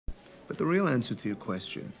But the real answer to your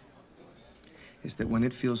question is that when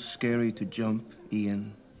it feels scary to jump,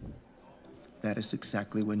 Ian, that is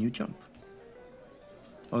exactly when you jump.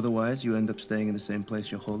 Otherwise, you end up staying in the same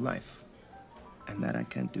place your whole life. And that I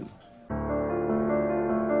can't do.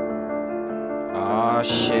 Oh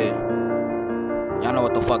shit. Y'all know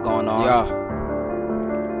what the fuck going on.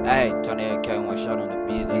 Yeah. Hey, Tony AK, one shot on the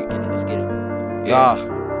beat. Let's get it. Yeah.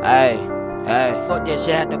 Hey. Fuck that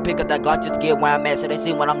shit, had to pick up that Glock just to get where I'm at, so they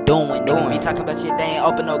see what I'm doing. Niggas be talking about shit, they ain't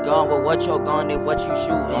open no gun, but what your gun and what you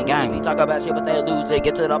shooting. Gang, be talking about shit, but they lose it.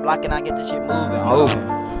 Get to the block and I get the shit moving. Hold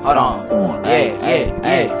on.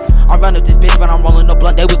 Hey. I'm running this bitch, but I'm rolling no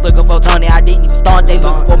blunt. They was looking for Tony, I didn't even start. They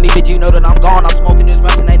looking for me, bitch, you know that I'm gone. I'm smoking this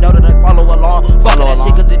rush and they know that I follow along. Fuck that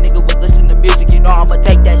shit, cause the nigga was listening to music, you know I'ma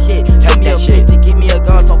take that shit. Give me a shit to give me a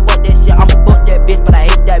gun, so fuck that shit. I'ma fuck that bitch, but I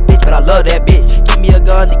hate that bitch, but I love that bitch. Give me a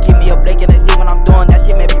gun to give me a blake and they see what I'm doing, that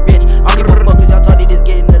shit made me rich. I don't give a fuck cause y'all told me this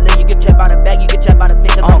getting the link. You can check by the bag, you can check by the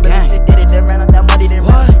bitch. I told me this shit did it, then ran out that money, then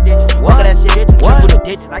ran out the ditches. Fuck that shit, it's the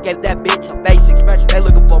ditches. I gave that bitch a face expression, they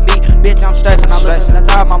looking for me. Bitch, I'm stressing, I'm looking. That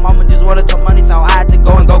time my mama just wanted some money, so I had to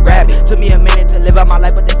go grab it. Took me a minute to live out my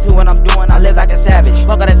life, but they see what I'm doing, I live like a savage.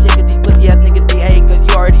 Fuck all that shit, cause these pussy ass niggas be hating, cause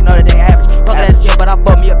you already know that they average. Fuck that shit, but I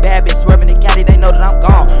bought me a bad bitch, swerving the caddy, they know that I'm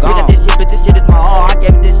gone. Look at this shit, but this shit is my all. I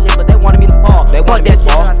gave it this shit, but they wanted me to fall. Fuck that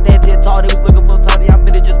shit, and I stand 10 tall, they was looking for Tony, I'm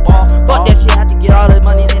finna just ball. Fuck that shit, had to get all this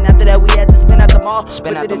money, then after that we had to spin at the mall.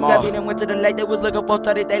 Went to the 7 and went to the lake, they was looking for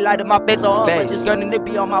Tony, they lighted my face off. But this gun and it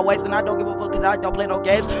be on my waist, and I don't give a fuck cause I don't play no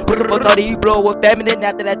games. Put it for Tony, he blow with famine, and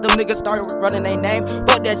after that them niggas started running their name.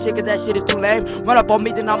 Fuck that shit cause that shit is too lame. Run up on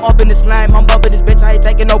me, then I'm up in this flame. I'm bumping this bitch, I ain't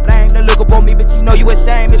taking no blame. They looking for me, bitch, you know you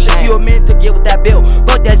ashamed. It took you a minute to get with that bill.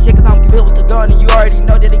 Fuck that shit cause I'm built with the gun, and you already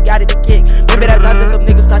know that he got it to kick. Maybe that time that them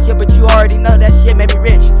niggas start shit, but you already know that shit made me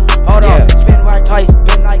rich. Hold on, spin right twice,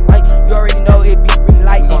 spin like white. You already know it be green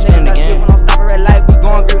light. These niggas start shit when I'm stopping red light. We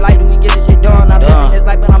going green light and we get this shit done. I'm living this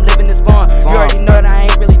life, but I'm living this fun. You already know that I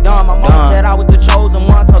ain't really dumb. My mama said I was the chosen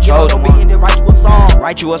one, so don't be in it, write you a song.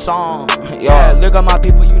 Write you a song. Yeah, look at my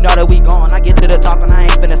people, you know that we gone. I get to the top and I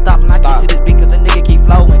ain't finna stop. And I get to this beat cause the nigga keep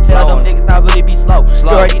flowing. Tell them niggas not really be slow. You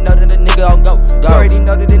already know that the nigga gon' go. You already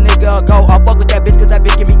know that the nigga gon' go. I'll fuck with that bitch cause that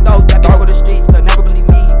bitch give me throat. That bitch with the streets, so never believe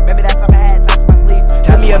me. Remember that time I had time to my sleep.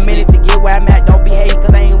 Took me a minute to get where I'm at. Don't be hating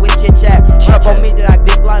cause I ain't with chit chat. Run up on me that I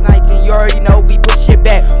did block 19. You already know we put shit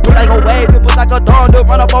back. Put like a wave, put like a dawn.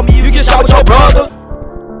 Run up on me, you get shot with your brother.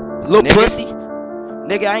 Little pussy.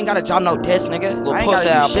 Nigga, I ain't gotta drop no test, nigga. Little pussy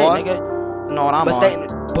ass boy. Nigga. You know what I'm on. But stay in the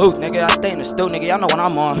booth, nigga. I stay in the stool, nigga. Y'all know what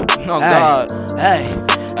I'm on. Oh, God. Hey,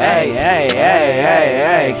 gang.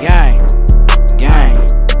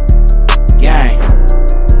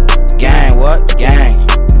 Gang, what? Gang.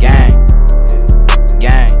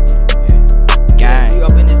 You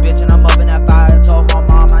up in this bitch and I'm up in that fire. I told my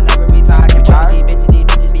mom I never retire. These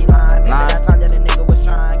bitches be lying. Maybe that time that a nigga was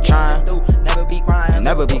trying.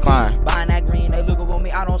 Never be crying. Buying that green, they looking for me.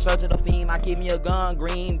 I don't search to the fiend. I keep me a gun,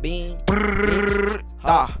 green bean.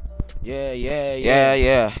 Yeah,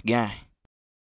 gang.